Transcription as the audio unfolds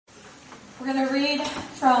We're going to read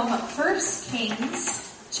from 1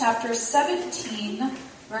 Kings chapter 17,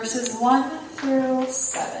 verses 1 through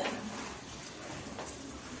 7.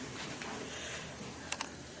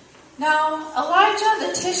 Now Elijah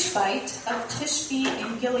the Tishbite of Tishbe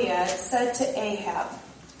in Gilead said to Ahab,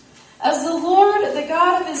 "As the Lord, the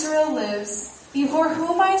God of Israel lives, before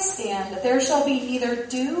whom I stand, there shall be neither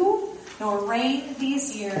dew nor rain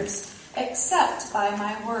these years, except by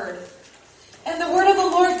my word." And the word of the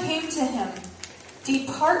Lord came to him,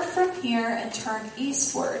 "Depart from here and turn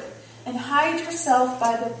eastward, and hide yourself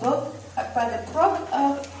by the brook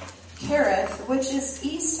of Kerith, which is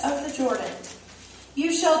east of the Jordan.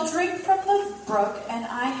 You shall drink from the brook, and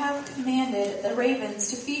I have commanded the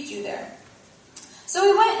ravens to feed you there." So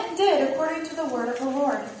he went and did according to the word of the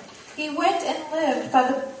Lord. He went and lived by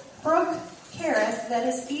the brook Kerith that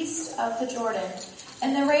is east of the Jordan.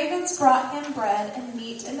 And the ravens brought him bread and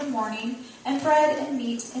meat in the morning, and bread and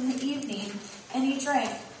meat in the evening, and he drank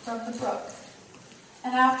from the brook.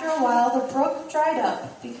 And after a while the brook dried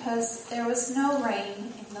up, because there was no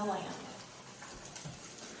rain in the land.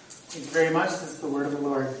 Thank you very much. This is the word of the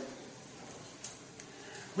Lord.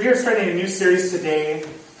 We are starting a new series today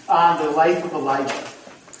on the life of Elijah.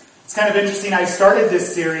 It's kind of interesting. I started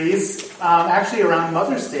this series actually around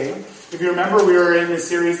Mother's Day. If you remember, we were in the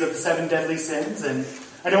series of the 7 deadly sins, and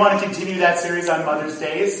I didn't want to continue that series on Mother's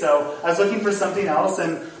Day, so I was looking for something else,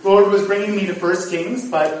 and the Lord was bringing me to 1 Kings,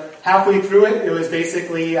 but halfway through it, it was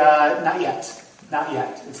basically, not yet.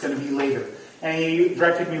 It's going to be later. And he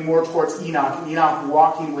directed me more towards Enoch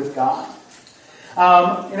walking with God.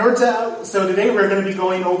 So today we're going to be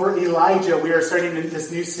going over Elijah. We are starting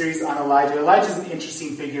this new series on Elijah. Elijah is an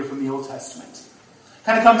interesting figure from the Old Testament.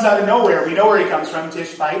 Kind of comes out of nowhere. We know where he comes from,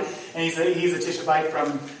 Tishbite, and he's a Tishbite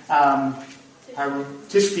from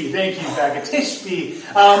Tishbe. Thank you, Becca. Tishbe.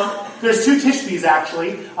 There's 2 Tishbes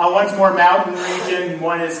actually. One's more mountain region,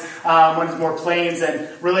 one is more plains, and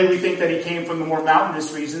really we think that he came from the more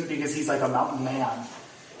mountainous region because he's like a mountain man.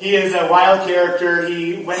 He is a wild character.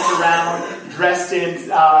 He went around dressed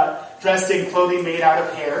in clothing made out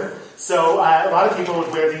of hair. So a lot of people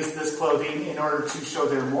would wear this clothing in order to show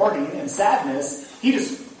their mourning and sadness. He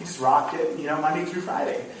just rocked it, Monday through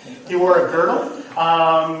Friday. He wore a girdle,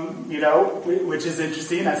 which is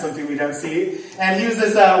interesting. That's something we don't see. And he was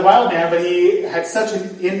this wild man, but he had such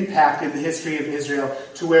an impact in the history of Israel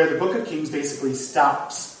to where the Book of Kings basically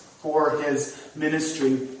stops for his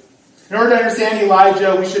ministry. In order to understand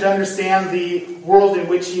Elijah, we should understand the world in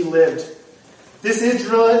which he lived. This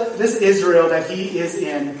Israel that he is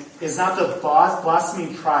in is not the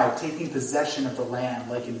blossoming tribe taking possession of the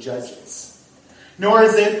land like in Judges. Nor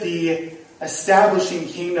is it the establishing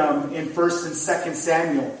kingdom in 1 and 2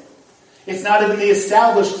 Samuel. It's not even the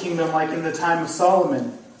established kingdom like in the time of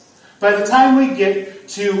Solomon. By the time we get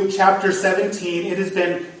to chapter 17, it has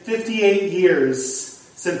been 58 years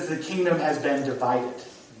since the kingdom has been divided.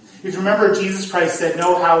 If you remember, Jesus Christ said,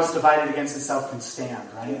 "No house divided against itself can stand,"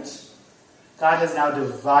 right? God has now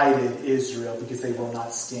divided Israel because they will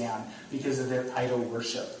not stand because of their idol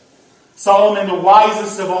worship. Solomon, the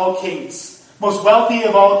wisest of all kings, most wealthy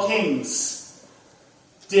of all kings,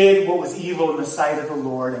 did what was evil in the sight of the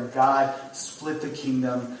Lord, and God split the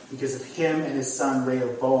kingdom because of him and his son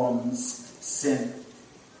Rehoboam's sin.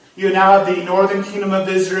 You now have the northern kingdom of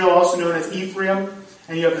Israel, also known as Ephraim,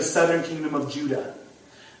 and you have the southern kingdom of Judah.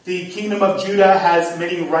 The kingdom of Judah has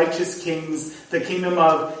many righteous kings. The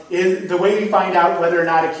way we find out whether or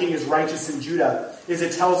not a king is righteous in Judah is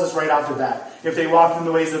it tells us right off the bat if they walked in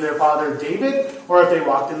the ways of their father David or if they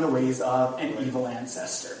walked in the ways of an evil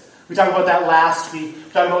ancestor. We talked about that last week.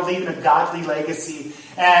 We talked about leaving a godly legacy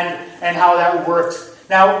and how that worked.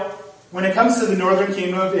 Now, when it comes to the northern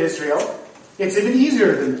kingdom of Israel, it's even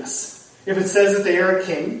easier than this. If it says that they are a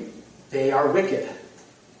king, they are wicked.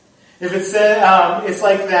 If it says, it's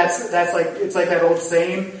like that old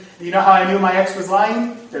saying, you know how I knew my ex was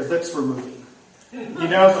lying? Their lips were moving. You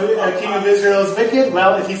know if a king of Israel is wicked?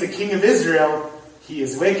 Well, if he's a king of Israel, he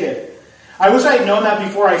is wicked. I wish I had known that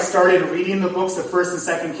before I started reading the books of 1 and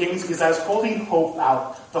 2 Kings, because I was holding hope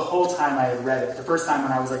out the whole time I had read it. The first time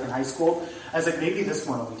when I was in high school, I was like, maybe this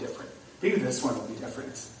one will be different. Maybe this one will be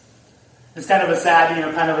different. It's kind of a sad,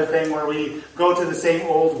 kind of a thing where we go to the same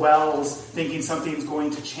old wells thinking something's going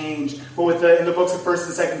to change. But in the books of 1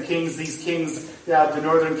 and 2 Kings, these kings, the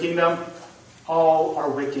northern kingdom, all are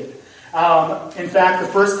wicked. In fact,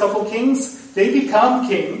 the first couple kings, they become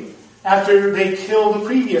king after they kill the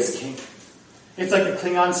previous king. It's like a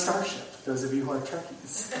Klingon starship, those of you who are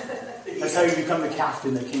Trekkies. That's how you become the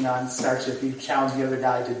captain of the Klingon starship. You challenge the other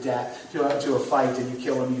guy to death, to a fight, and you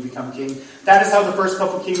kill him, you become king. That is how the first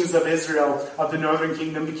couple kings of Israel, of the northern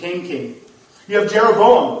kingdom, became king. You have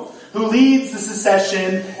Jeroboam, who leads the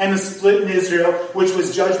secession and the split in Israel, which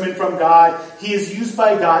was judgment from God. He is used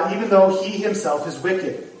by God, even though he himself is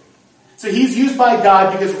wicked. So he's used by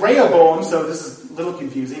God because Rehoboam, so this is a little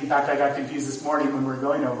confusing. In fact, I got confused this morning when we were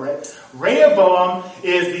going over it. Rehoboam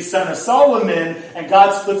is the son of Solomon, and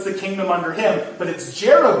God splits the kingdom under him. But it's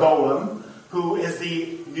Jeroboam, who is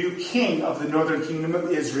the new king of the northern kingdom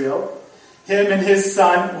of Israel. Him and his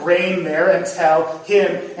son reign there until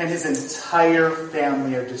him and his entire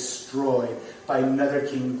family are destroyed by another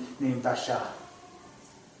king named Baasha.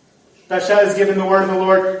 Baasha is given the word of the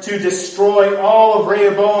Lord to destroy all of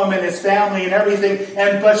Rehoboam and his family and everything.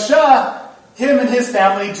 And Baasha, him and his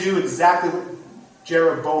family do exactly what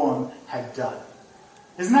Jeroboam had done.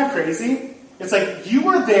 Isn't that crazy? It's like you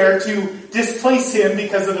were there to displace him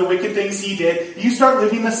because of the wicked things he did. You start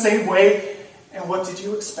living the same way, and what did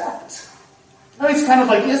you expect? I mean, it's kind of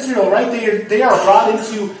like Israel, right? They are brought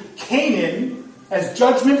into Canaan as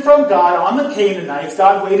judgment from God on the Canaanites.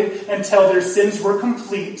 God waited until their sins were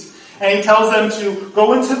complete. And he tells them to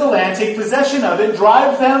go into the land, take possession of it,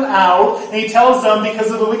 drive them out. And he tells them, because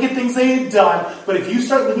of the wicked things they had done, but if you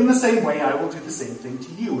start living the same way, I will do the same thing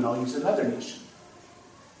to you, and I'll use another nation.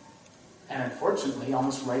 And unfortunately,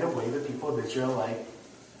 almost right away, the people of Israel are like,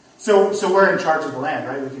 so we're in charge of the land,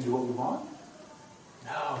 right? We can do what we want?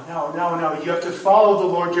 No. You have to follow the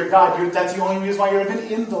Lord your God. That's the only reason why you're even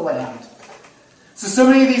in the land. So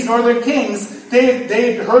many of these northern kings,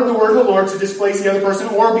 they heard the word of the Lord to displace the other person,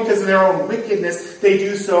 or because of their own wickedness, they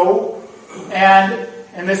do so. And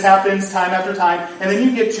this happens time after time. And then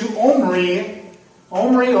you get to Omri.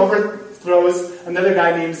 Omri overthrows another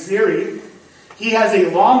guy named Zeri. He has a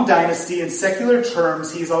long dynasty. In secular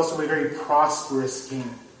terms, he's also a very prosperous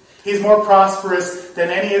king. He's more prosperous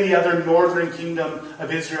than any of the other northern kingdom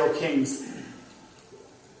of Israel kings.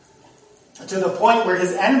 To the point where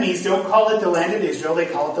his enemies don't call it the land of Israel, they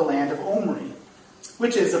call it the land of Omri,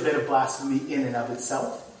 which is a bit of blasphemy in and of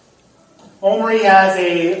itself. Omri has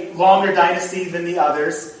a longer dynasty than the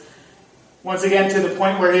others. Once again, to the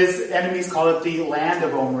point where his enemies call it the land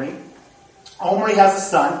of Omri. Omri has a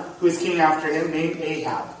son who is king after him named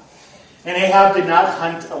Ahab. And Ahab did not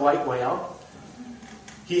hunt a white whale.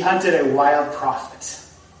 He hunted a wild prophet.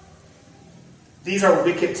 These are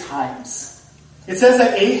wicked times. It says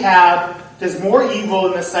that Ahab does more evil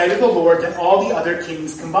in the sight of the Lord than all the other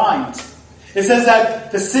kings combined. It says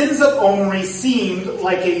that the sins of Omri seemed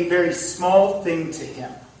like a very small thing to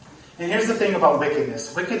him. And here's the thing about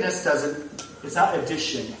wickedness. Wickedness it's not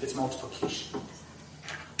addition, it's multiplication.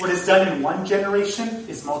 What is done in one generation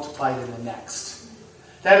is multiplied in the next.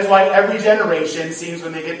 That is why every generation seems,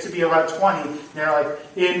 when they get to be about 20, they're like,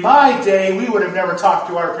 in my day, we would have never talked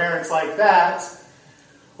to our parents like that.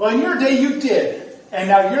 Well, in your day, you did. And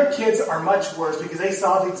now your kids are much worse because they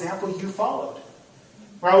saw the example you followed.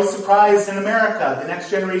 We're always surprised in America. The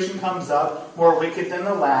next generation comes up, more wicked than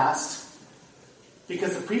the last,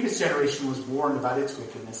 because the previous generation was warned about its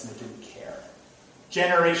wickedness and it didn't care.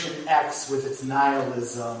 Generation X, with its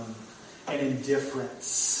nihilism and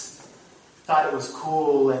indifference, thought it was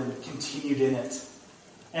cool and continued in it.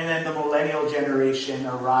 And then the millennial generation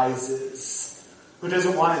arises, who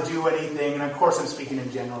doesn't want to do anything. And of course I'm speaking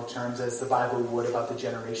in general terms, as the Bible would about the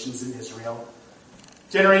generations in Israel.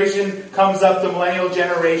 Generation comes up, the millennial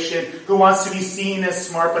generation, who wants to be seen as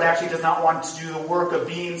smart, but actually does not want to do the work of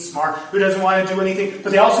being smart, who doesn't want to do anything,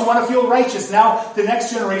 but they also want to feel righteous. Now, the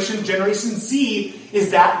next generation, Generation Z,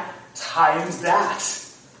 is that times that.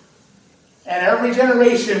 And every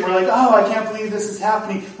generation, we're like, oh, I can't believe this is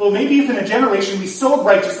happening. Well, maybe if in a generation we sowed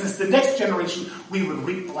righteousness, the next generation we would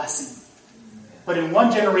reap blessing. But in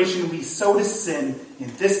one generation we sowed sin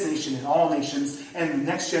in this nation and all nations, and in the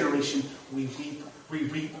next generation we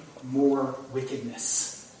reap more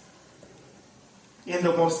wickedness. In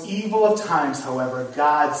the most evil of times, however,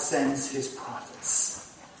 God sends his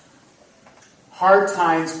prophets. Hard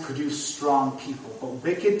times produce strong people, but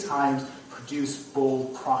wicked times produce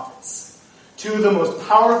bold prophets. Two of the most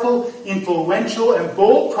powerful, influential, and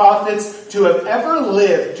bold prophets to have ever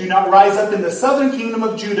lived do not rise up in the southern kingdom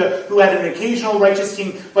of Judah, who had an occasional righteous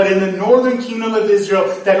king, but in the northern kingdom of Israel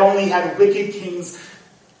that only had wicked kings.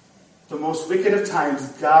 The most wicked of times,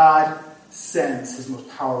 God sends his most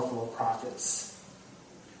powerful of prophets.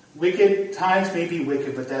 Wicked times may be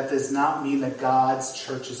wicked, but that does not mean that God's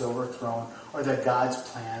church is overthrown or that God's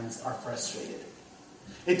plans are frustrated.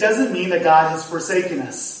 It doesn't mean that God has forsaken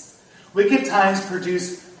us. Wicked times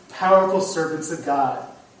produce powerful servants of God,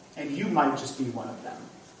 and you might just be one of them.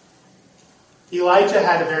 Elijah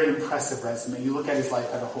had a very impressive resume. You look at his life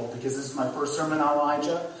as a whole, because this is my first sermon on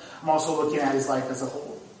Elijah. I'm also looking at his life as a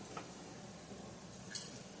whole.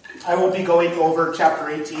 I will be going over chapter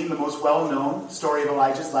 18, the most well-known story of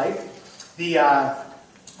Elijah's life. The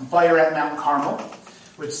fire at Mount Carmel,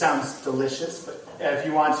 which sounds delicious, but if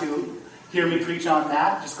you want to hear me preach on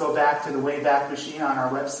that, just go back to the Wayback Machine on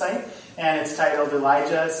our website, and it's titled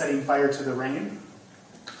Elijah Setting Fire to the Rain.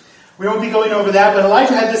 We won't be going over that, but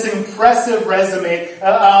Elijah had this impressive resume.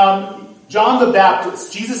 John the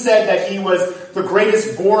Baptist, Jesus said that he was the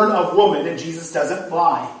greatest born of woman, and Jesus doesn't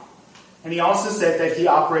lie. And he also said that he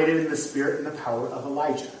operated in the spirit and the power of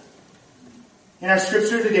Elijah. In our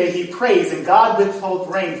scripture today, he prays, and God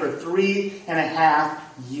withheld rain for 3.5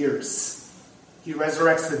 years. He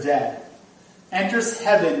resurrects the dead, enters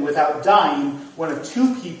heaven without dying, one of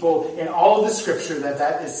 2 people in all of the scripture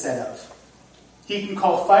that is said of. He can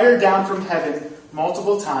call fire down from heaven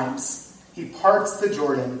multiple times. He parts the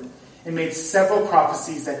Jordan and made several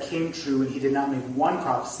prophecies that came true, and he did not make one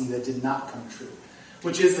prophecy that did not come true,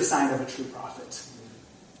 which is the sign of a true prophet.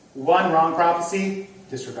 One wrong prophecy,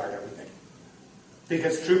 disregard everything.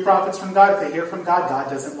 Because true prophets from God, if they hear from God, God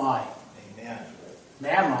doesn't lie. Amen.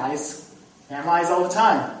 Man lies. Man lies all the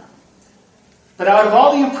time. But out of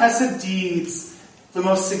all the impressive deeds, the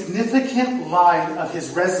most significant line of his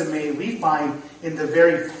resume we find in the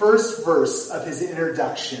very first verse of his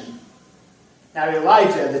introduction. Now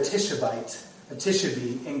Elijah, the Tishbite of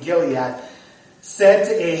Tishbe in Gilead, said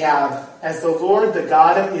to Ahab, "As the Lord, the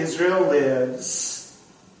God of Israel lives,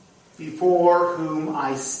 before whom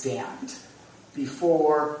I stand."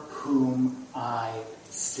 Before whom I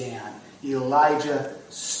stand. Elijah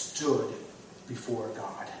stood before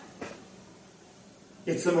God.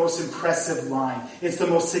 It's the most impressive line. It's the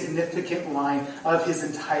most significant line of his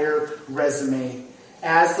entire resume.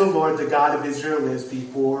 As the Lord, the God of Israel lives,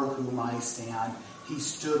 before whom I stand. He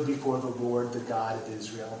stood before the Lord, the God of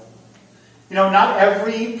Israel. You know, not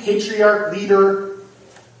every patriarch, leader,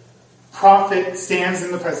 prophet stands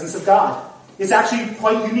in the presence of God. It's actually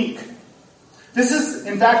quite unique. This is,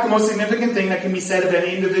 in fact, the most significant thing that can be said of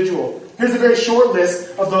any individual. Here's a very short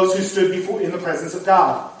list of those who stood before in the presence of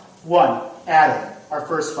God. 1, Adam, our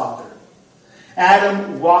first father.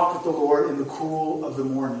 Adam walked with the Lord in the cool of the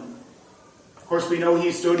morning. Of course, we know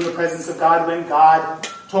he stood in the presence of God when God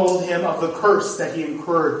told him of the curse that he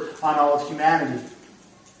incurred on all of humanity.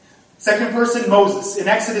 Second person, Moses. In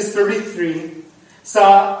Exodus 33,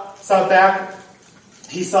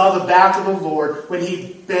 he saw the back of the Lord when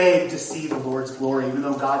he begged to see the Lord's glory. Even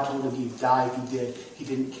though God told him he'd die if he did, he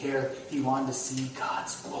didn't care. He wanted to see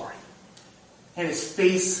God's glory. And his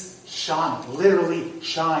face shined, literally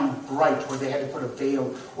shined bright, where they had to put a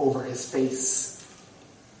veil over his face.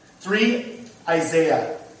 3,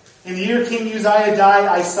 Isaiah. In the year King Uzziah died,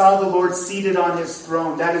 I saw the Lord seated on his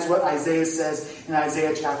throne. That is what Isaiah says in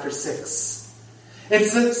Isaiah chapter 6.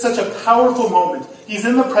 It's such a powerful moment. He's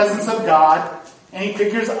in the presence of God, and he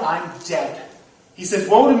figures, I'm dead. He says,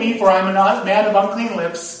 woe to me, for I am a man of unclean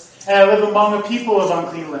lips, and I live among a people of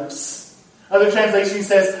unclean lips. Other translation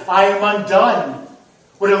says, I am undone.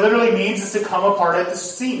 What it literally means is to come apart at the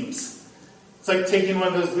seams. It's like taking one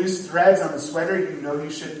of those loose threads on the sweater you know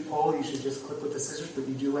you shouldn't pull, you should just clip with the scissors, but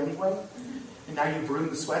you do anyway. And now you ruin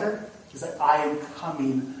the sweater. He's like, I am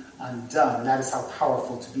coming undone. And that is how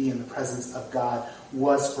powerful to be in the presence of God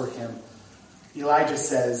was for him. Elijah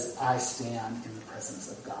says, I stand in the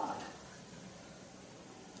presence of God.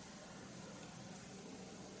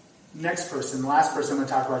 Next person, the last person I'm going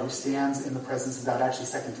to talk about who stands in the presence of God, actually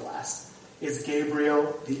second to last, is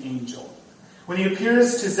Gabriel the angel. When he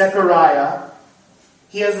appears to Zechariah,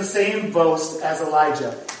 he has the same boast as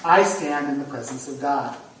Elijah. I stand in the presence of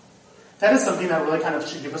God. That is something that really kind of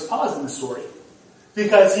should give us pause in the story.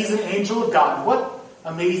 Because he's an angel of God. What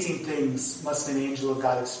amazing things must an angel of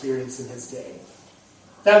God experience in his day?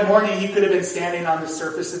 That morning he could have been standing on the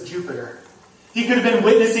surface of Jupiter. He could have been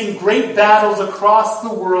witnessing great battles across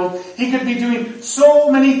the world. He could be doing so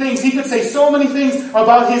many things. He could say so many things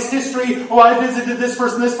about his history. Oh, I visited this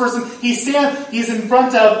person, this person. He's in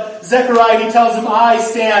front of Zechariah and he tells him, I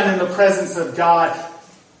stand in the presence of God.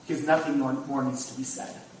 Because nothing more needs to be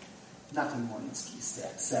said. Nothing more needs to be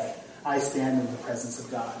said. I stand in the presence of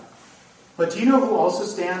God. But do you know who also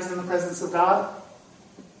stands in the presence of God?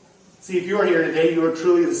 See, if you are here today, you are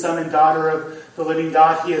truly the son and daughter of the living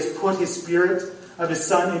God. He has put his spirit of his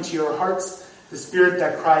son into your hearts, the spirit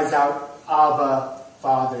that cries out, Abba,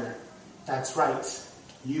 Father. That's right.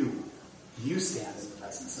 You stand in the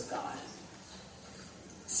presence of God.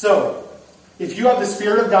 So, if you have the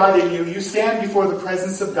Spirit of God in you, you stand before the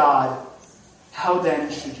presence of God, how then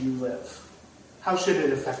should you live? How should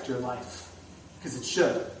it affect your life? Because it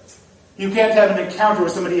should. You can't have an encounter where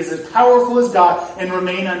somebody is as powerful as God and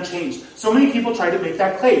remain unchanged. So many people try to make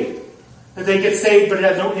that claim. That they get saved, but it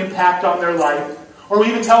has no impact on their life. Or we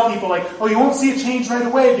even tell people like, oh, you won't see a change right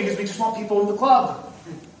away because we just want people in the club.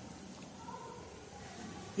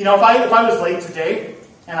 You know, if I was late today,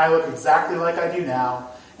 and I look exactly like I do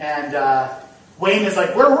now, and Wayne is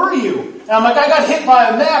like, where were you? And I'm like, I got hit by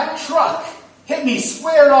a Mack truck. Hit me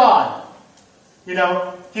square on. You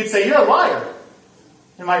know, he'd say, you're a liar.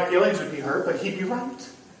 And my feelings would be hurt, but he'd be right.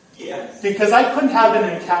 Yes. Because I couldn't have an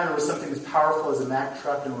encounter with something as powerful as a Mack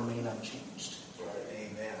truck and remain unchanged.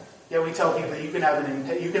 Amen. Yeah, we tell people you can have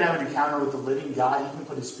an encounter with the living God. He can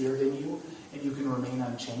put His Spirit in you, and you can remain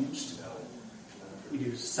unchanged. We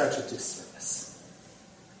do such a disservice.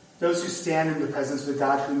 Those who stand in the presence of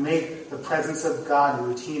God, who make the presence of God a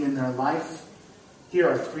routine in their life, here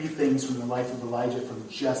are 3 things from the life of Elijah from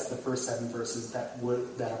just the first 7 verses that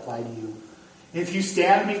apply to you. If you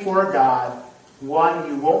stand before God, 1,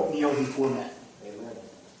 you won't kneel before men. Amen.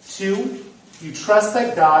 2, you trust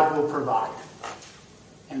that God will provide.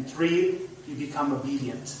 And 3, you become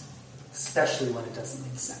obedient, especially when it doesn't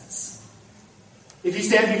make sense. If you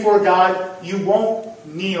stand before God, you won't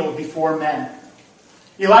kneel before men.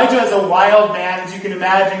 Elijah is a wild man, as you can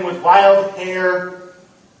imagine, with wild hair.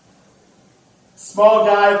 Small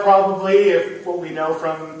guy, probably, if what we know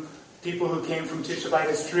from people who came from Tishbite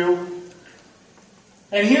is true.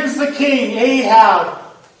 And here's the king, Ahab.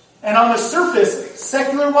 And on the surface,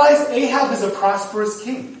 secular-wise, Ahab is a prosperous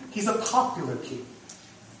king. He's a popular king.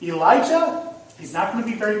 Elijah, he's not going to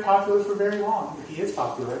be very popular for very long. If he is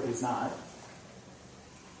popular, he's not.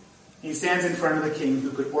 He stands in front of the king who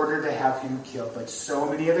could order to have him killed, like so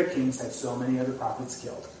many other kings had so many other prophets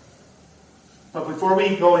killed. But before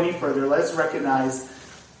we go any further, let's recognize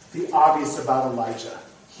the obvious about Elijah.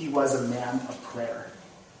 He was a man of prayer.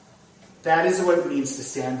 That is what it means to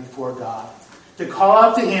stand before God. To call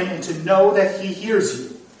out to Him and to know that He hears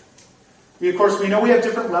you. Of course, we know we have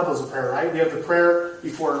different levels of prayer, right? We have the prayer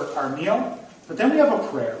before our meal, but then we have a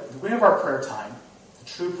prayer. We have our prayer time. The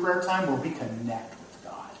true prayer time where we connect with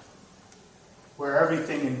God. Where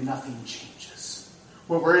everything and nothing changes.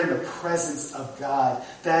 Where we're in the presence of God.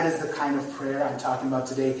 That is the kind of prayer I'm talking about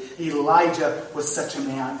today. Elijah was such a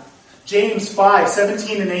man. James 5,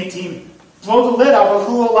 17 and 18 blow the lid off of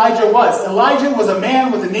who Elijah was. Elijah was a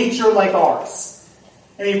man with a nature like ours.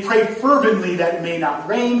 And he prayed fervently that it may not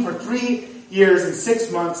rain for 3 years and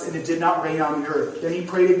 6 months, and it did not rain on the earth. Then he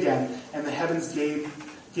prayed again, and the heavens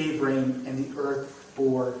gave rain, and the earth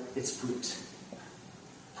bore its fruit.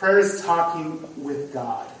 Prayer is talking with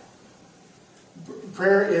God.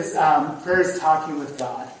 Prayer is talking with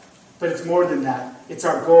God. But it's more than that. It's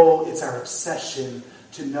our goal, it's our obsession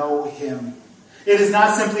to know Him. It is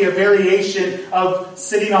not simply a variation of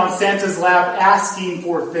sitting on Santa's lap asking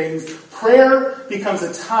for things. Prayer becomes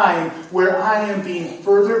a time where I am being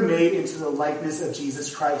further made into the likeness of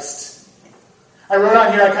Jesus Christ. I wrote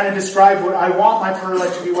on here, I kind of described what I want my prayer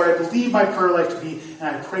life to be, what I believe my prayer life to be,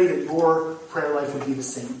 and I pray that your prayer life would be the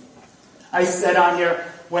same. I said on here,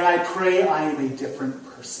 when I pray, I am a different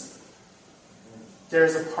person.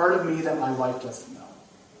 There's a part of me that my wife doesn't know.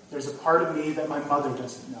 There's a part of me that my mother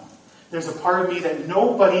doesn't know. There's a part of me that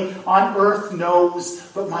nobody on earth knows,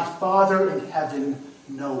 but my Father in heaven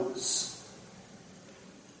knows.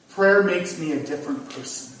 Prayer makes me a different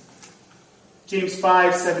person. James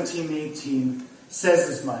 5, 17 and 18 says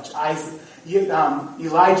as much.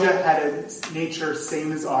 Elijah had a nature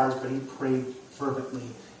same as ours, but he prayed fervently,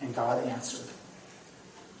 and God answered.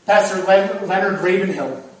 Pastor Leonard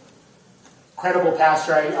Ravenhill, incredible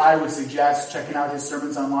pastor, I would suggest checking out his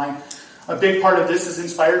sermons online. A big part of this is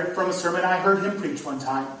inspired from a sermon I heard him preach one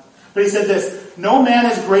time. But he said this, no man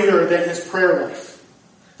is greater than his prayer life.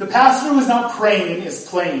 The pastor who is not praying is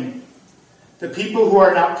playing. The people who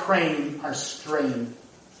are not praying are straying.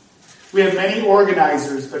 We have many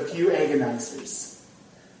organizers, but few agonizers.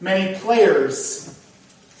 Many players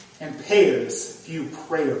and payers, few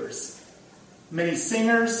prayers. Many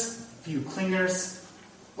singers, few clingers.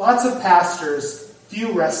 Lots of pastors,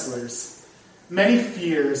 few wrestlers. Many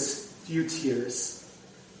fears, few tears.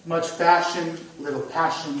 Much fashion, little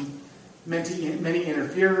passion. Many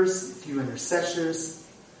interferers, few intercessors.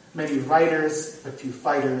 Many writers, but few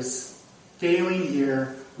fighters. Failing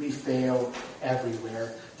here, we fail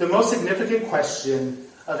everywhere. The most significant question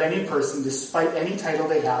of any person, despite any title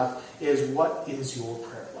they have, is what is your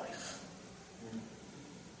prayer life?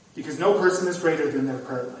 Because no person is greater than their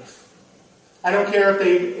prayer life. I don't care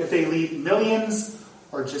if they lead millions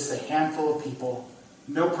or just a handful of people.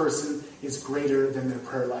 No person is greater than their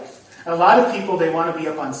prayer life. A lot of people, they want to be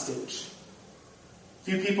up on stage.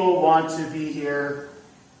 Few people want to be here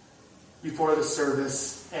before the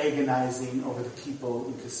service, agonizing over the people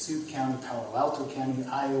in Kasuth County, Palo Alto County,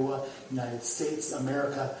 Iowa, United States,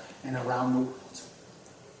 America, and around the world.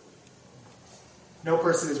 No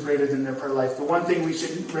person is greater than their prayer life. The one thing we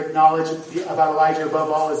should acknowledge about Elijah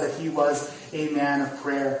above all is that he was a man of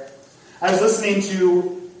prayer. I was listening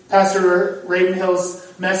to Pastor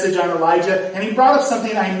Ravenhill's message on Elijah, and he brought up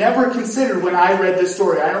something I never considered when I read this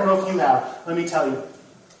story. I don't know if you have. Let me tell you.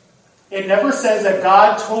 It never says that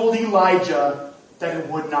God told Elijah that it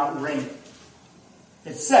would not rain.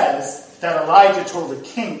 It says that Elijah told the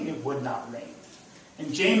king it would not rain.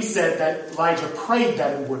 And James said that Elijah prayed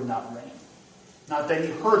that it would not rain. Not that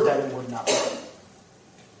he heard that it would not rain.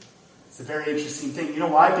 It's a very interesting thing. You know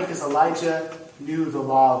why? Because Elijah knew the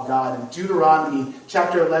law of God. In Deuteronomy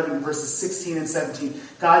chapter 11, verses 16 and 17,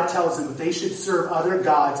 God tells him that they should serve other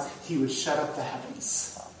gods. He would shut up the heavens.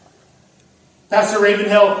 Pastor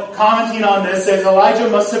Ravenhill, commenting on this, says Elijah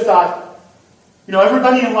must have thought,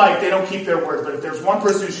 everybody in life, they don't keep their word. But if there's one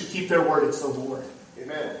person who should keep their word, it's the Lord.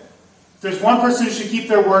 Amen. If there's one person who should keep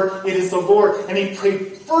their word, it is the Lord. And he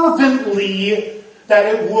prayed fervently that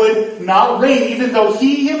it would not rain, even though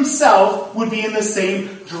he himself would be in the same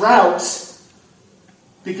drought.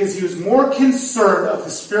 Because he was more concerned of the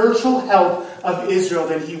spiritual health of Israel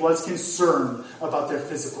than he was concerned about their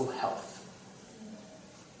physical health.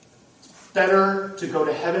 It's better to go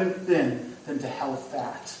to heaven thin than to hell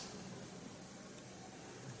fat.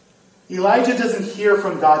 Elijah doesn't hear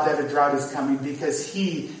from God that a drought is coming because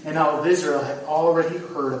he and all of Israel had already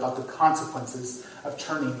heard about the consequences of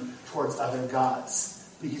turning towards other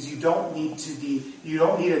gods. Because you don't need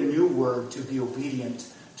a new word to be obedient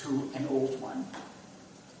to an old one.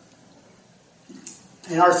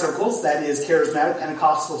 In our circles, that is charismatic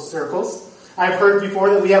Pentecostal circles, I've heard before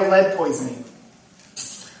that we have lead poisoning.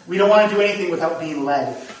 We don't want to do anything without being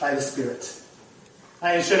led by the Spirit.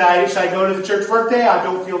 Should I go to the church workday? I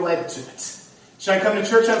don't feel led to it. Should I come to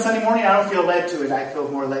church on Sunday morning? I don't feel led to it. I feel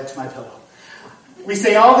more led to my pillow. We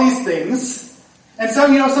say all these things. And so,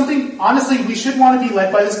 something, honestly, we should want to be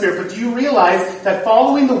led by the Spirit. But do you realize that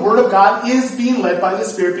following the Word of God is being led by the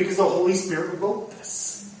Spirit because the Holy Spirit wrote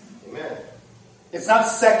this? Amen. It's not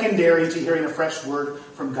secondary to hearing a fresh word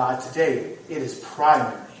from God today. It is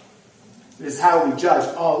primary. It is how we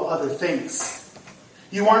judge all other things.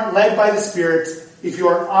 You aren't led by the Spirit if you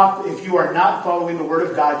are not following the Word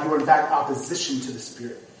of God. You are in fact opposition to the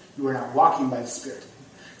Spirit. You are not walking by the Spirit.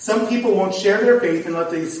 Some people won't share their faith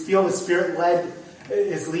unless they feel the Spirit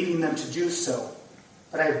is leading them to do so.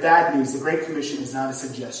 But I have bad news. The Great Commission is not a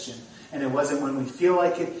suggestion. And it wasn't when we feel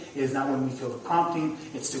like it. It is not when we feel the prompting.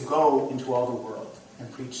 It's to go into all the world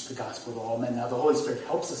and preach the gospel to all men. Now the Holy Spirit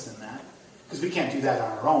helps us in that. Because we can't do that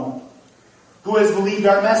on our own. Who has believed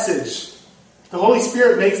our message? The Holy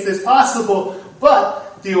Spirit makes this possible,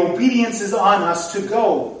 but the obedience is on us to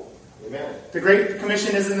go. Amen. The Great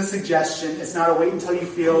Commission isn't a suggestion. It's not a wait until you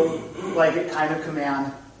feel like it kind of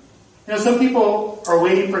command. Some people are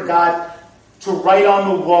waiting for God to write on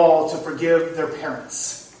the wall to forgive their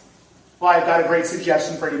parents. Well, I've got a great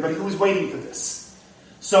suggestion for anybody who's waiting for this.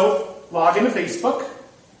 So, log into Facebook,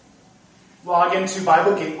 log into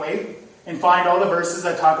Bible Gateway, and find all the verses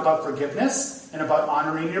that talk about forgiveness and about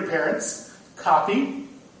honoring your parents. Copy,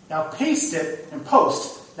 now paste it and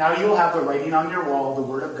post. Now you'll have the writing on your wall, the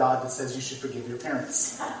Word of God that says you should forgive your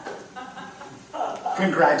parents.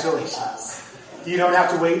 Congratulations. You don't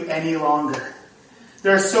have to wait any longer.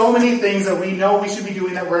 There are so many things that we know we should be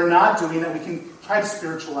doing that we're not doing that we can try to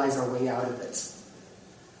spiritualize our way out of it.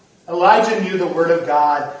 Elijah knew the Word of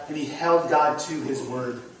God and he held God to his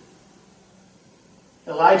word.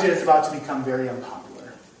 Elijah is about to become very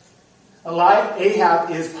unpopular. Ahab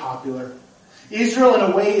is popular. Israel,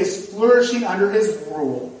 in a way, is flourishing under his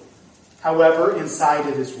rule. However, inside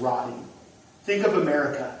it is rotting. Think of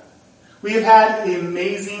America. We have had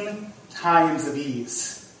amazing times of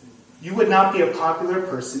ease. You would not be a popular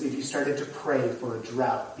person if you started to pray for a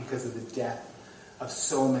drought because of the death of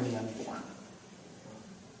so many unborn.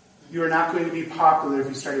 You are not going to be popular if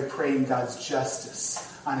you started praying God's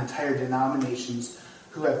justice on entire denominations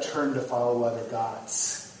who have turned to follow other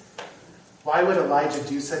gods. Why would Elijah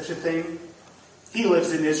do such a thing? He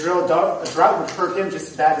lives in Israel. A drought would hurt him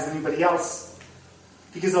just as bad as anybody else.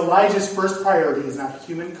 Because Elijah's first priority is not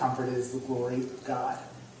human comfort, it is the glory of God.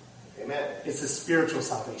 Amen. It's the spiritual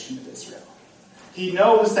salvation of Israel. He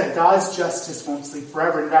knows that God's justice won't sleep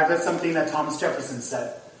forever. In fact, that's something that Thomas Jefferson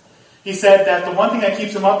said. He said that the one thing that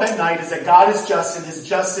keeps him up at night is that God is just and his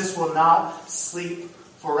justice will not sleep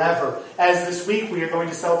forever. As this week we are going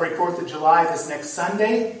to celebrate 4th of July this next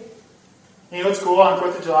Sunday. And what's cool, on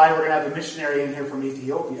 4th of July we're going to have a missionary in here from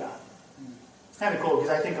Ethiopia. kind of cool because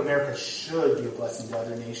I think America should be a blessing to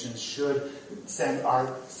other nations, should send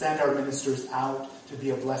our ministers out to be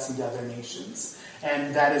a blessing to other nations.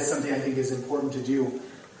 And that is something I think is important to do.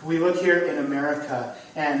 We look here in America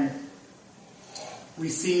and we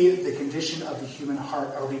see the condition of the human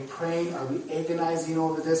heart. Are we praying? Are we agonizing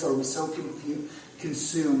over this? Are we so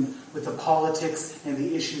consumed with the politics and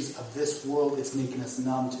the issues of this world, it's making us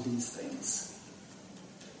numb to these things?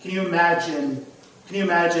 Can you imagine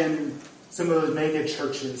some of those mega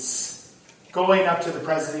churches going up to the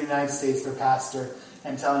President of the United States, their pastor,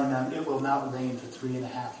 and telling them it will not rain for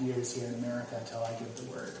 3.5 years here in America until I give the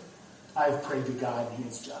word. I've prayed to God and He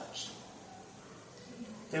has judged.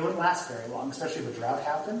 They wouldn't last very long, especially if a drought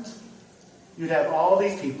happened. You'd have all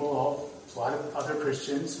these people, a lot of other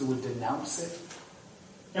Christians who would denounce it.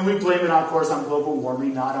 And we blame it, of course, on global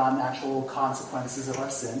warming, not on actual consequences of our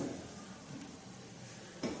sin.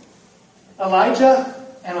 Elijah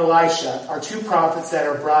and Elisha are two prophets that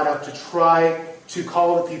are brought up to try to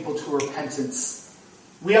call the people to repentance.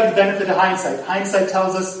 We have the benefit of hindsight. Hindsight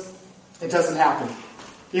tells us it doesn't happen.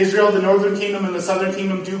 Israel, the northern kingdom, and the southern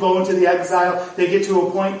kingdom do go into the exile. They get to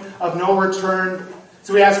a point of no return.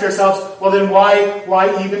 So we ask ourselves, well then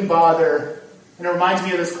why even bother? And it reminds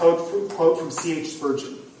me of this quote from C.H.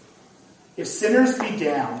 Spurgeon. If sinners be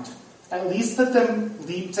damned, at least let them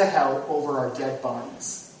leap to hell over our dead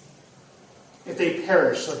bodies. If they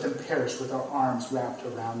perish, let them perish with our arms wrapped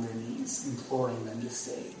around their knees, imploring them to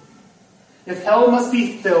stay. If hell must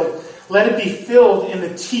be filled, let it be filled in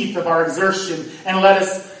the teeth of our exertion, and let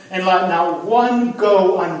not one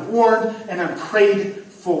go unwarned and unprayed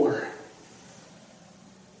for.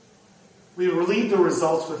 We will leave the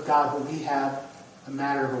results with God, but we have a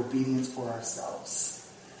matter of obedience for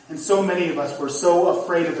ourselves. And so many of us, we're so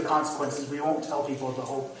afraid of the consequences, we won't tell people the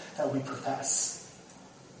hope that we profess.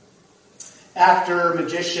 Actor,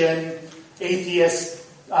 magician, atheist,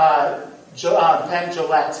 Penn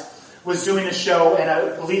Jillette was doing a show, and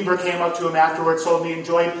a believer came up to him afterwards, told him he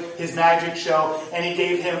enjoyed his magic show, and he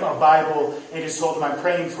gave him a Bible, and just told him, I'm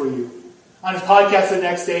praying for you. On his podcast the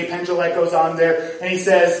next day, Penn Jillette goes on there, and he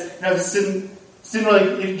says, this didn't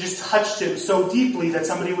really, it just touched him so deeply that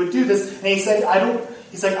somebody would do this, and he said,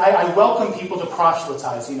 I welcome people to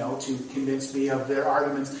proselytize, to convince me of their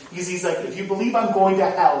arguments, because he's like, if you believe I'm going to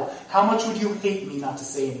hell, how much would you hate me not to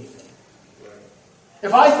say anything?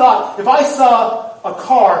 If I saw a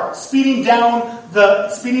car speeding down the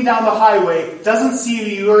highway, doesn't see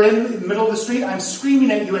you, you're in the middle of the street, I'm screaming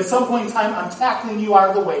at you, at some point in time, I'm tackling you out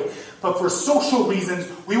of the way. But for social reasons,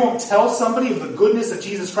 we won't tell somebody of the goodness of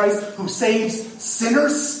Jesus Christ who saves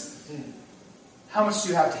sinners. How much do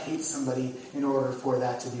you have to hate somebody in order for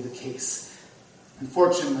that to be the case?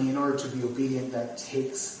 Unfortunately, in order to be obedient, that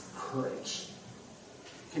takes courage.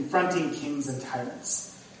 Confronting kings and tyrants.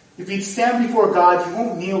 If you stand before God, you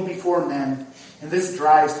won't kneel before men, and this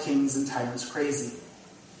drives kings and tyrants crazy.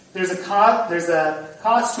 There's a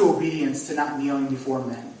cost to obedience to not kneeling before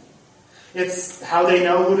men. It's how they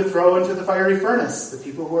know who to throw into the fiery furnace, the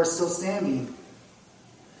people who are still standing.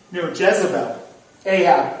 Jezebel,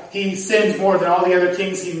 Ahab, he sins more than all the other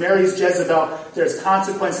kings. He marries Jezebel. There's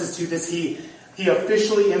consequences to this. He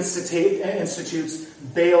officially institutes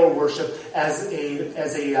Baal worship as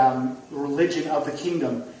a religion of the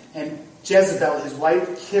kingdom. And Jezebel, his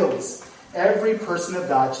wife, kills every person of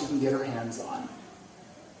God she can get her hands on.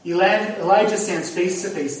 Elijah stands face to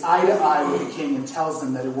face, eye to eye with the king and tells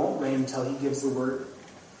them that it won't rain until he gives the word.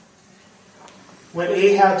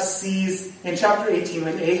 In chapter 18,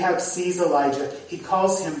 when Ahab sees Elijah, he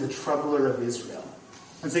calls him the troubler of Israel.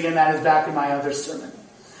 Once again, that is back in my other sermon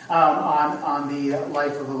on the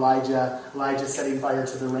life of Elijah setting fire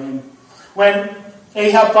to the rain. When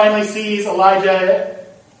Ahab finally sees Elijah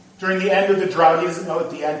during the end of the drought, he doesn't know at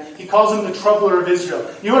the end, he calls him the troubler of Israel.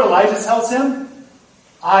 You know what Elijah tells him?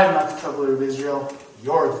 I'm not the troubler of Israel,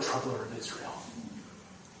 you're the troubler of Israel.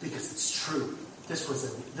 Because it's true. This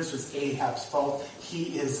was Ahab's fault.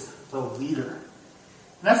 He is the leader.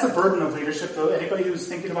 And that's the burden of leadership, though. Anybody who's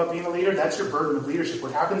thinking about being a leader, that's your burden of leadership.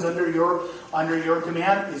 What happens under your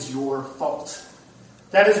command is your fault.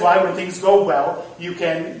 That is why when things go well, you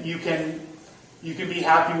can be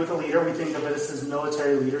happy with a leader. We think of this as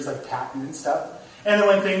military leaders like Patton and stuff. And then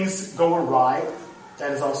when things go awry,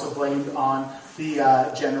 that is also blamed on the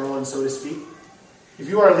general, and so to speak. If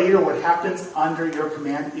you are a leader, what happens under your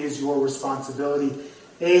command is your responsibility.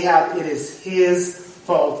 Ahab, it is his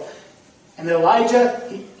fault. And Elijah,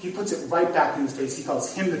 he puts it right back in his face. He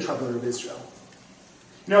calls him the troubler of Israel.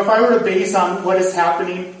 If I were to base on what is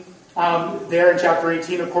happening there in chapter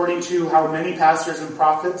 18, according to how many pastors and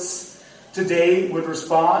prophets today would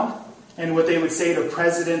respond, and what they would say to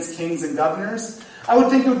presidents, kings, and governors, I would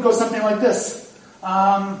think it would go something like this.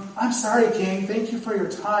 I'm sorry, King. Thank you for your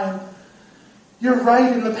time. You're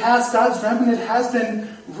right. In the past, God's remnant has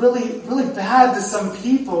been really, really bad to some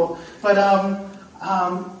people. But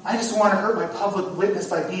I just want to hurt my public witness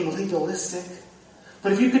by being legalistic.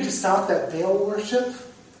 But if you could just stop that Baal worship,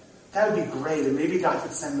 that would be great. And maybe God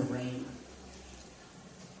could send the rain.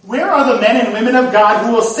 Where are the men and women of God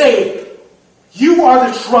who will say, you are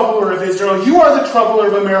the troubler of Israel. You are the troubler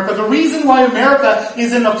of America. The reason why America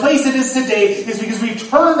is in the place it is today is because we've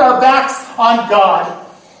turned our backs on God.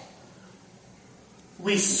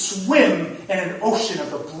 We swim in an ocean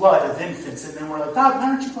of the blood of infants. And then we're like, God, why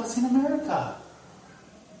aren't you blessing America?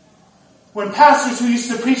 When pastors who used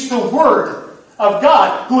to preach the word of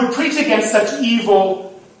God, who would preach against such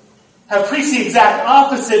evil, have preached the exact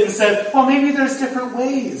opposite and said, well, maybe there's different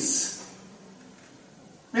ways.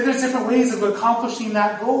 Maybe there's different ways of accomplishing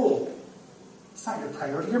that goal. It's not your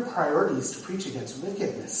priority. Your priority is to preach against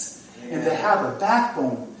wickedness and to have a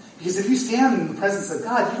backbone. Because if you stand in the presence of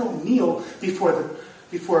God, you don't kneel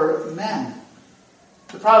before men.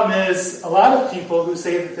 The problem is, a lot of people who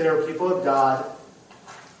say that they are people of God,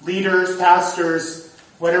 leaders, pastors,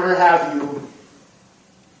 whatever have you,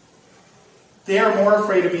 they are more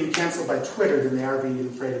afraid of being canceled by Twitter than they are being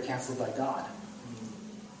afraid of canceled by God.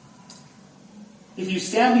 If you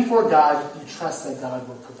stand before God, you trust that God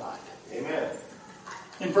will provide. Amen.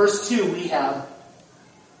 In verse 2, we have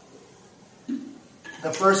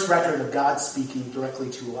the first record of God speaking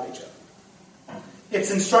directly to Elijah.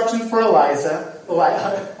 It's instruction for Elijah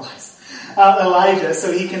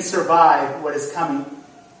so he can survive what is coming.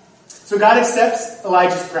 So God accepts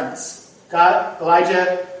Elijah's premise.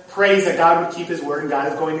 Elijah prays that God would keep his word, and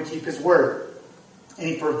God is going to keep his word. And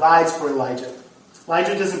he provides for Elijah.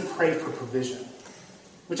 Elijah doesn't pray for provision,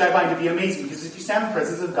 which I find to be amazing, because if you stand in the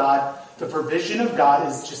presence of God, the provision of God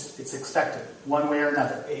is just, it's expected, one way or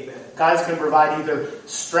another. Amen. God is going to provide either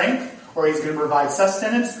strength, or he's going to provide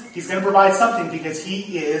sustenance. He's going to provide something, because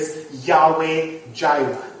he is Yahweh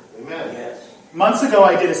Jireh. Amen. Yes. Months ago,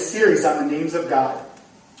 I did a series on the names of God.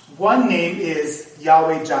 One name is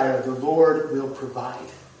Yahweh Jireh, the Lord will provide.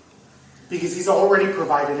 Because he's already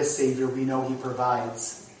provided a Savior, we know he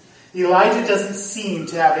provides. Elijah doesn't seem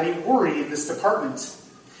to have any worry in this department.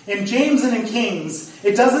 In James and in Kings,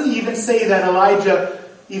 it doesn't even say that Elijah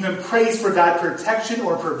even prays for God's protection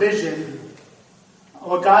or provision.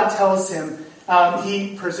 What God tells him,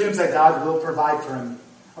 he presumes that God will provide for him.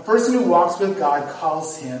 A person who walks with God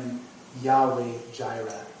calls him Yahweh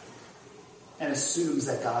Jireh and assumes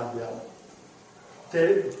that God will.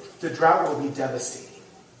 The drought will be devastating.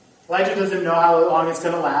 Elijah doesn't know how long it's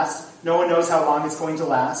going to last. No one knows how long it's going to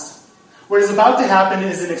last. What is about to happen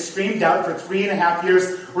is an extreme drought for 3.5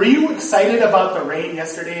 years. Were you excited about the rain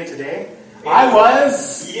yesterday and today? I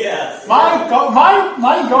was. Yes. My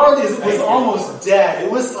yard was almost dead. It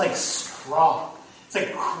was like straw. It's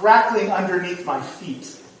like crackling underneath my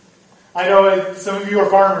feet. I know some of you are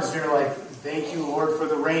farmers and you're like, thank you, Lord, for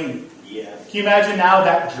the rain. Yeah. Can you imagine now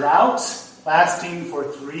that drought lasting for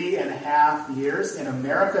 3.5 years in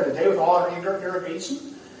America today with all our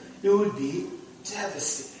irrigation? It would be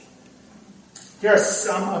devastating. Here are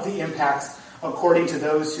some of the impacts, according to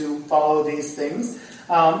those who follow these things,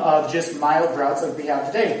 of just mild droughts like we have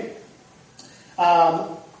today.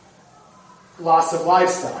 Loss of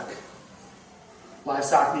livestock.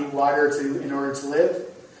 Livestock need water in order to live.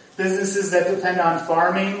 Businesses that depend on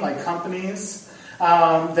farming, like companies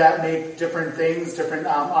that make different things, different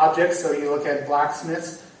objects. So you look at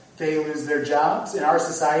blacksmiths, they lose their jobs. In our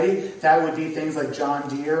society, that would be things like John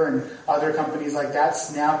Deere and other companies like that.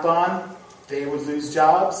 Snap-on, they would lose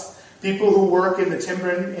jobs. People who work in the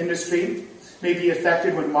timber industry may be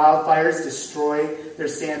affected when wildfires destroy their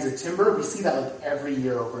stands of timber. We see that like every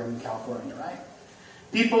year over in California, right?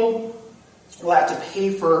 People will have to pay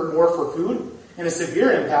more for food. And a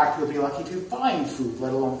severe impact, you'll be lucky to find food,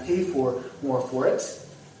 let alone pay for more for it.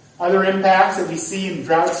 Other impacts that we see in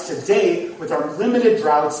droughts today, with our limited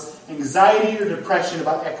droughts, anxiety or depression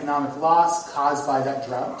about economic loss caused by that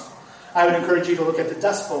drought. I would encourage you to look at the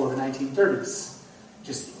Dust Bowl of the 1930s.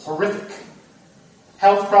 Just horrific.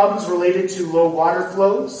 Health problems related to low water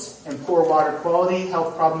flows and poor water quality.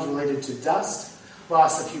 Health problems related to dust.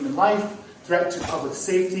 Loss of human life. Threat to public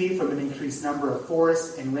safety from an increased number of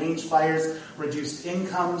forest and range fires. Reduced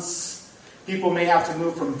incomes. People may have to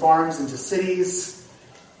move from farms into cities.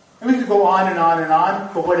 And we could go on and on and on.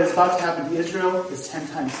 But what is about to happen to Israel is 10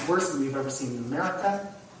 times worse than we've ever seen in America.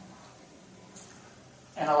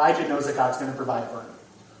 And Elijah knows that God's going to provide for him.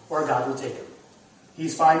 Or God will take him.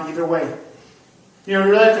 He's fine either way. We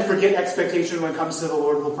really have to forget expectation when it comes to the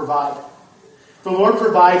Lord will provide. The Lord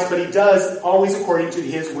provides, but He does always according to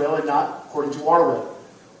His will and not according to our will.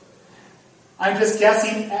 I'm just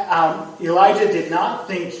guessing Elijah did not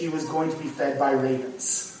think he was going to be fed by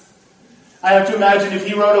ravens. I have to imagine if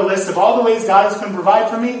he wrote a list of all the ways God is going to provide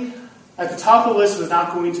for me, at the top of the list was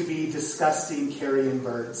not going to be disgusting carrion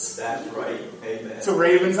birds. That's right. Amen. So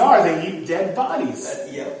ravens are. They eat dead bodies.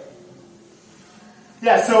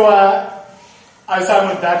 Yeah, so I was talking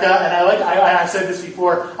with Becca, and I've said this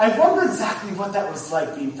before, I wonder exactly what that was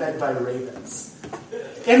like being fed by ravens.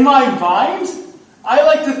 In my mind, I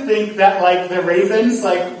like to think that like the ravens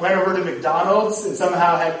like went over to McDonald's and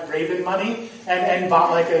somehow had raven money and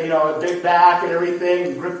bought like a big bag and everything,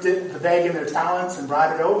 and gripped the bag in their talons and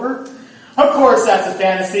brought it over. Of course, that's a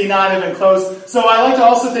fantasy, not even close. So I like to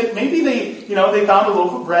also think maybe they found a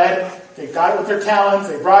loaf of bread, they got it with their talons,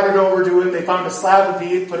 they brought it over to him, they found a slab of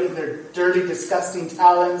beef, put it in their dirty, disgusting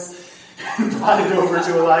talons, and brought it over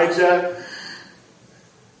to Elijah.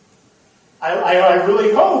 I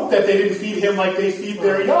really hope that they didn't feed him like they feed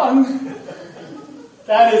their young.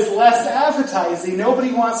 That is less appetizing.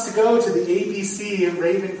 Nobody wants to go to the ABC of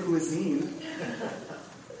Raven cuisine.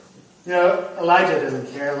 Elijah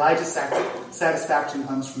doesn't care. Elijah's satisfaction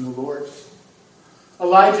comes from the Lord.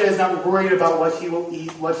 Elijah is not worried about what he will eat,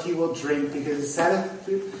 what he will drink, because his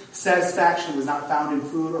satisfaction was not found in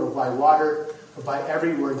food or by water, but by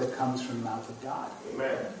every word that comes from the mouth of God.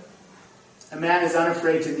 Amen. A man is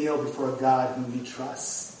unafraid to kneel before God whom he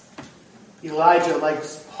trusts. Elijah, like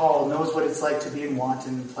Paul, knows what it's like to be in want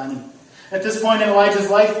and in plenty. At this point in Elijah's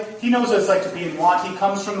life, he knows what it's like to be in want. He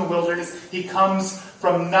comes from the wilderness. He comes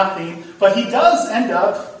from nothing. But he does end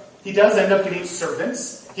up getting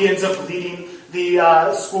servants. He ends up leading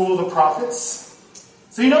the school of the prophets.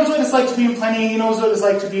 So he knows what it's like to be in plenty. He knows what it's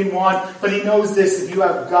like to be in want. But he knows this: if you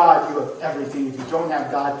have God, you have everything. If you don't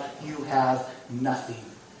have God, you have nothing.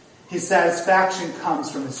 His satisfaction comes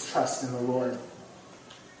from his trust in the Lord.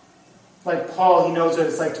 Like Paul, he knows what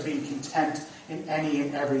it's like to be content in any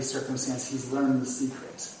and every circumstance. He's learned the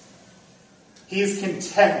secret. He's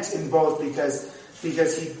content in both because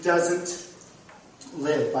he doesn't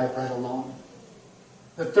live by bread alone.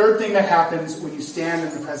 The third thing that happens when you stand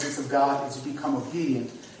in the presence of God is you become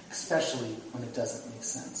obedient, especially when it doesn't make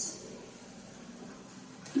sense.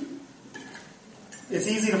 It's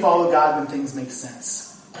easy to follow God when things make sense.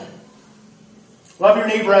 Love your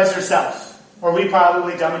neighbor as yourself. Or we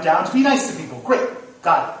probably dumb it down to be nice to people. Great.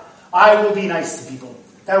 Got it. I will be nice to people.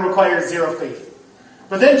 That requires zero faith.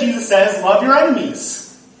 But then Jesus says, love your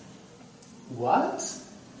enemies. What?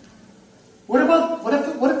 What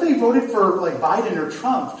if they voted for like Biden or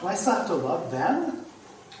Trump? Do I still have to love them?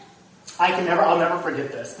 I'll never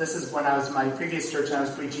forget this. This is when I was in my previous church and I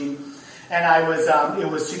was preaching. And it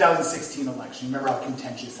was 2016 election. Remember how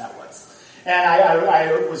contentious that was. And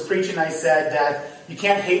I was preaching, I said that you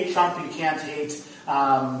can't hate Trump, you can't hate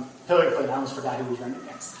Hillary Clinton. I almost forgot who was running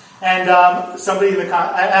next. And somebody in the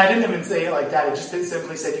I didn't even say it like that. It just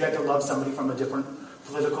simply said you had to love somebody from a different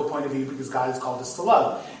political point of view because God has called us to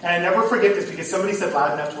love. And I never forget this because somebody said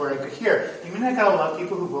loud enough to where I could hear, you mean I gotta love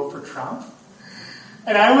people who vote for Trump?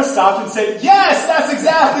 And I almost stopped and said, yes, that's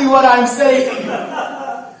exactly what I'm saying.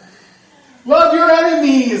 Love your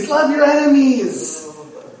enemies, love your enemies.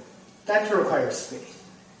 That requires faith.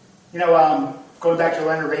 Going back to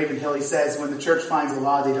Leonard Ravenhill, he says, when the church finds a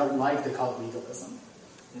law they don't like, they call it legalism.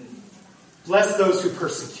 Bless those who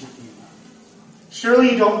persecute you. Surely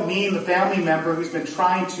you don't mean the family member who's been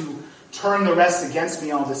trying to turn the rest against me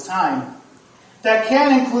all this time. That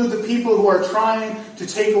can include the people who are trying to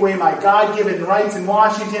take away my God-given rights in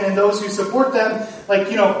Washington and those who support them,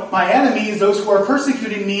 like, my enemies, those who are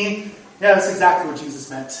persecuting me. Yeah, that's exactly what Jesus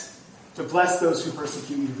meant. To bless those who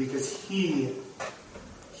persecute you, because he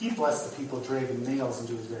blessed the people driving nails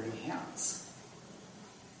into his very hands.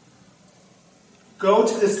 Go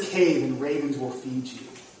to this cave and ravens will feed you.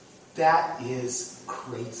 That is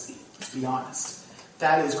crazy. Let's be honest.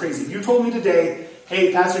 That is crazy. If you told me today,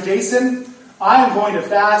 hey, Pastor Jason, I am going to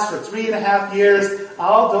fast for 3.5 years. The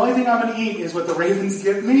only thing I'm going to eat is what the ravens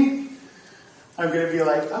give me. I'm going to be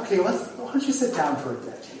like, okay, why don't you sit down for a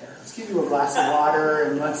bit here? Let's give you a glass of water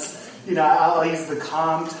and I'll use the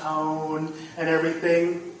calm tone and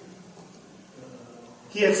everything.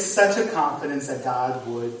 He had such a confidence that God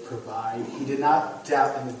would provide. He did not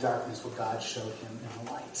doubt in the darkness what God showed him in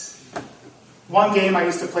the light. One game I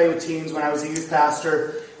used to play with teens when I was a youth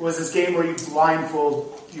pastor was this game where you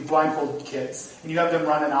blindfold kids and you have them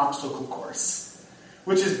run an obstacle course,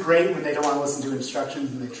 which is great when they don't want to listen to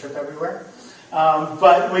instructions and they trip everywhere.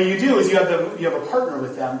 But what you do is you have a partner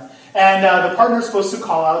with them. And the partner is supposed to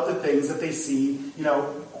call out the things that they see,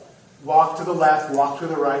 walk to the left, walk to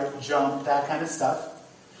the right, jump, that kind of stuff.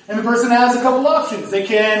 And the person has a couple options. They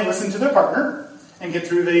can listen to their partner and get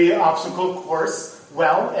through the obstacle course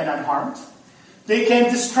well and unharmed. They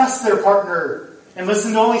can distrust their partner and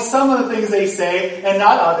listen to only some of the things they say and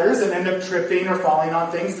not others and end up tripping or falling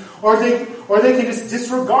on things. Or they can just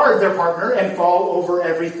disregard their partner and fall over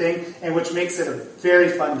everything, and which makes it a very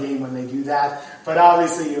fun game when they do that. But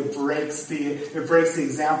obviously it breaks the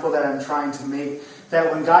example that I'm trying to make,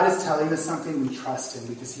 that when God is telling us something, we trust Him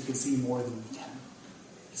because He can see more than we can.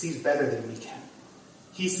 He sees better than we can.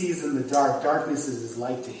 He sees in the dark. Darkness is as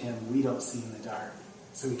light to Him. We don't see in the dark.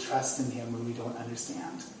 So we trust in Him when we don't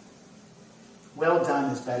understand. Well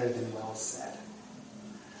done is better than well said.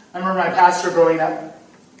 I remember my pastor growing up.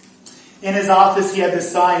 In his office, he had this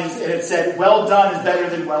sign, and it said, well done is better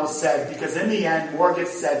than well said, because in the end, more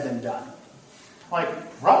gets said than done. I'm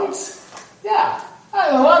like, right? Yeah.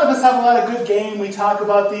 A lot of us have a lot of good game. We talk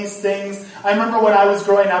about these things. I remember when I was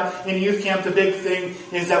growing up in youth camp, the big thing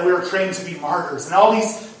is that we were trained to be martyrs. And all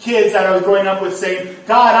these kids that I was growing up with saying,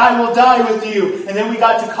 God, I will die with you. And then we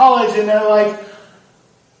got to college, and they're like,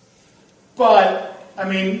 but,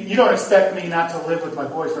 you don't expect me not to live with my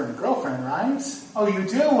boyfriend and girlfriend, right? Oh, you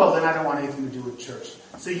do? Well, then I don't want anything to do with church.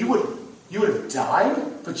 So you would have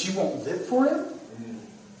died, but you won't live for Him?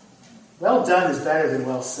 Well done is better than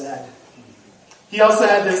well said. He also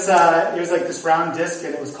had this, it was like this round disc,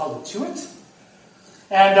 and it was called a tuit.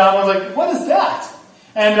 And I was like, what is that?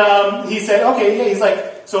 And he said, okay, yeah, he's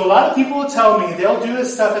like, so a lot of people will tell me they'll do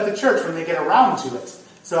this stuff at the church when they get around to it.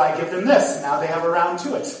 So I give them this, and now they have around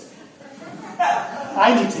to it.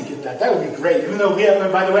 I need to get that. That would be great. Even though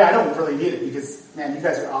by the way, I don't really need it because, man, you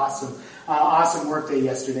guys are awesome. Awesome work day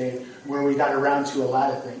yesterday where we got around to a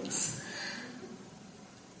lot of things.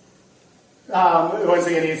 Once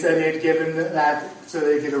again, he said he had given that so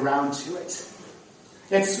they get around to it.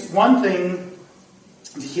 It's one thing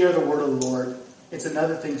to hear the word of the Lord. It's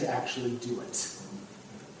another thing to actually do it.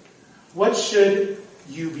 What should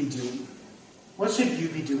you be doing? What should you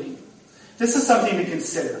be doing? This is something to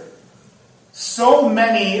consider. So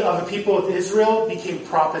many of the people of Israel became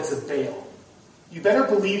prophets of Baal. You better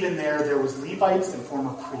believe in there was Levites and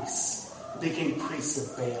former priests. They became priests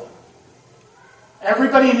of Baal.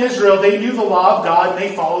 Everybody in Israel, they knew the law of God and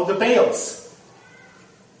they followed the Baals.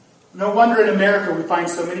 No wonder in America we find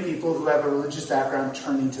so many people who have a religious background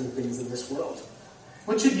turning to the things of this world.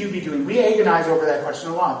 What should you be doing? We agonize over that question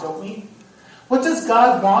a lot, don't we? What does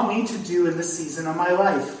God want me to do in this season of my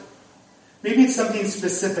life? Maybe it's something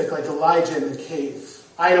specific, like Elijah in the cave.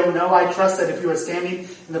 I don't know. I trust that if you are standing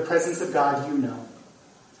in the presence of God, you know.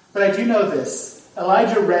 But I do know this.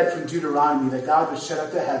 Elijah read from Deuteronomy that God would shut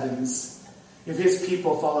up the heavens if His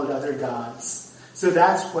people followed other gods. So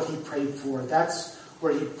that's what he prayed for. That's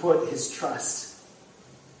where he put his trust.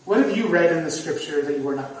 What have you read in the Scripture that you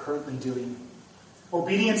are not currently doing?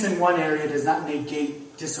 Obedience in one area does not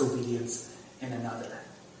negate disobedience in another.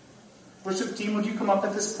 Worship team, would you come up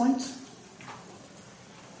at this point?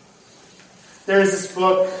 There is this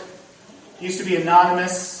book, it used to be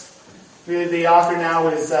anonymous. The author now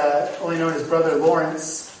is only known as Brother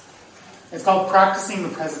Lawrence. It's called Practicing the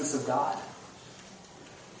Presence of God.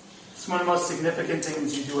 It's one of the most significant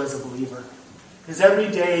things you do as a believer. Is every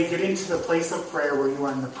day getting to the place of prayer where you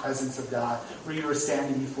are in the presence of God, where you are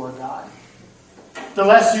standing before God. The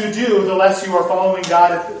less you do, the less you are following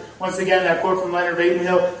God. Once again, that quote from Leonard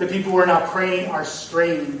Ravenhill, the people who are not praying are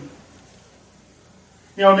straying.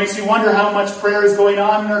 It makes you wonder how much prayer is going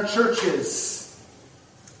on in our churches.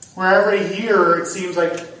 Where every year it seems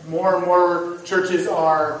like more and more churches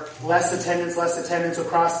are less attendance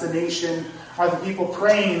across the nation. Are the people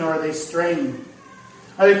praying or are they straying?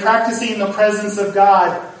 Are they practicing the presence of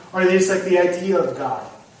God or are they just like the idea of God?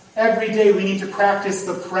 Every day we need to practice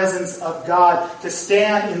the presence of God, to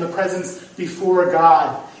stand in the presence before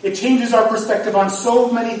God. It changes our perspective on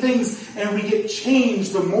so many things, and we get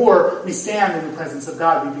changed the more we stand in the presence of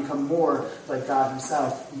God. We become more like God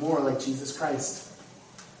Himself, more like Jesus Christ.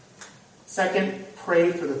 Second,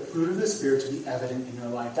 pray for the fruit of the Spirit to be evident in your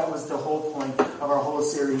life. That was the whole point of our whole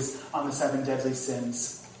series on the 7 deadly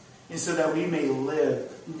sins, is so that we may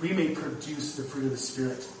live, we may produce the fruit of the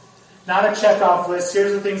Spirit. Not a check-off list,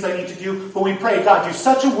 here's the things I need to do, but we pray, God, do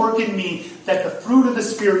such a work in me that the fruit of the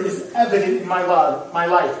Spirit is evident in my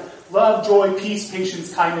life. Love, joy, peace,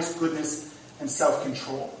 patience, kindness, goodness, and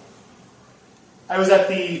self-control. I was at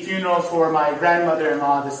the funeral for my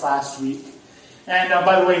grandmother-in-law this last week. And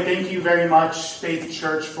by the way, thank you very much, Faith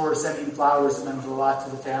Church, for sending flowers. It meant a lot to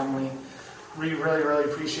the family. We really, really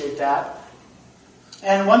appreciate that.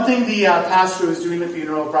 And one thing the pastor who was doing the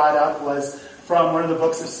funeral brought up was from one of the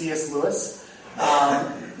books of C.S. Lewis,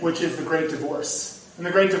 which is The Great Divorce. In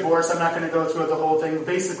The Great Divorce, I'm not going to go through the whole thing.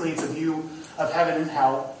 Basically, it's a view of heaven and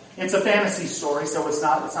hell. It's a fantasy story, so it's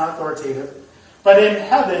not authoritative. But in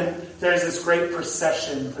heaven, there's this great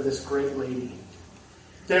procession for this great lady.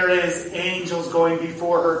 There is angels going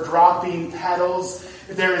before her, dropping petals.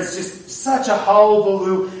 There is just such a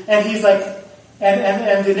hullabaloo. And he's like,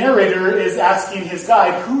 and the narrator is asking his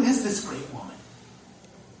guide, who is this great woman?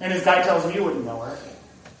 And his guide tells him, you wouldn't know her.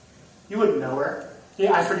 You wouldn't know her.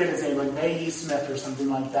 Yeah, I forget his name, like Maggie Smith or something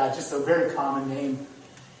like that. Just a very common name.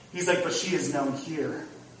 He's like, but she is known here.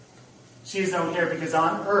 She is known here because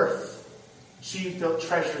on earth, she built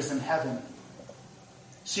treasures in heaven.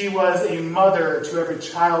 She was a mother to every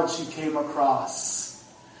child she came across.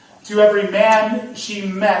 To every man she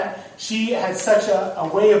met, she had such a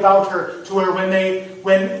way about her to where when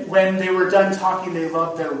they were done talking, they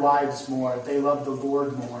loved their wives more. They loved the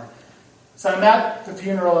Lord more. So I'm at the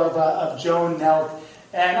funeral of Joan Nelk,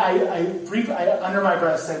 and I under my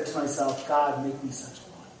breath said to myself, God, make me such a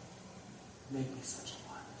one. Make me such a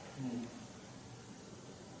one.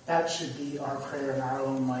 That should be our prayer in our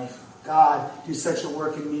own life. God, do such a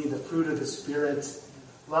work in me, the fruit of the Spirit,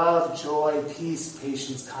 love, joy, peace,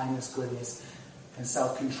 patience, kindness, goodness, and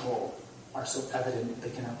self-control are so evident they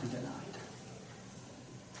cannot be denied.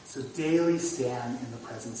 So daily stand in the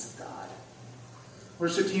presence of God.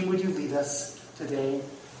 Worship team, would you lead us today?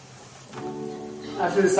 After this